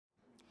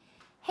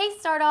Hey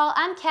Stardoll,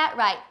 I'm Cat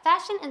Wright,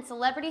 fashion and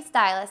celebrity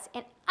stylist,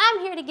 and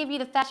I'm here to give you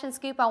the fashion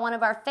scoop on one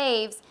of our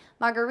faves,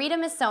 Margherita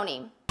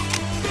Missoni.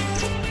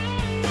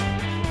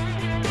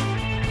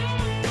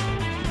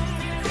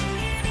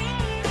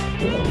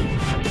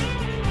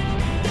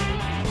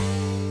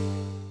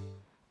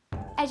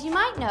 As you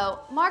might know,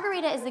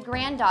 Margherita is the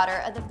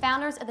granddaughter of the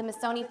founders of the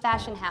Missoni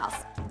fashion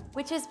house,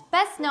 which is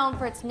best known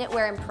for its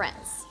knitwear and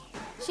prints.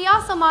 She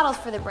also models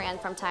for the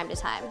brand from time to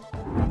time.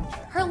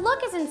 Her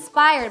look is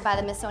inspired by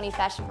the Missoni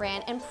fashion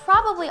brand and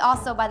probably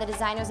also by the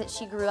designers that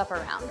she grew up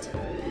around.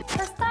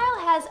 Her style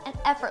has an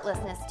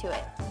effortlessness to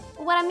it.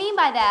 What I mean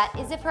by that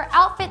is if her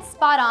outfit's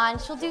spot on,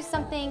 she'll do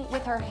something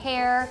with her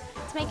hair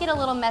to make it a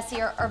little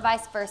messier or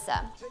vice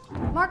versa.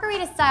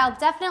 Margherita's style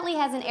definitely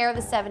has an air of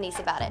the 70s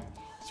about it.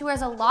 She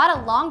wears a lot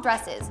of long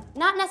dresses,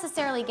 not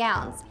necessarily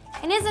gowns,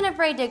 and isn't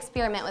afraid to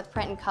experiment with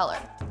print and color.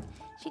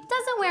 She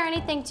doesn't wear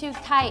anything too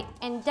tight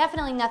and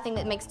definitely nothing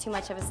that makes too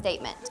much of a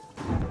statement.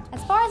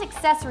 As far as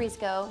accessories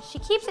go, she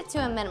keeps it to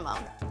a minimum,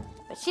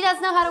 but she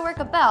does know how to work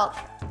a belt.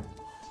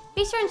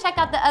 Be sure and check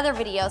out the other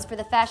videos for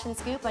the fashion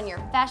scoop on your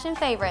fashion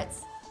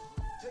favorites.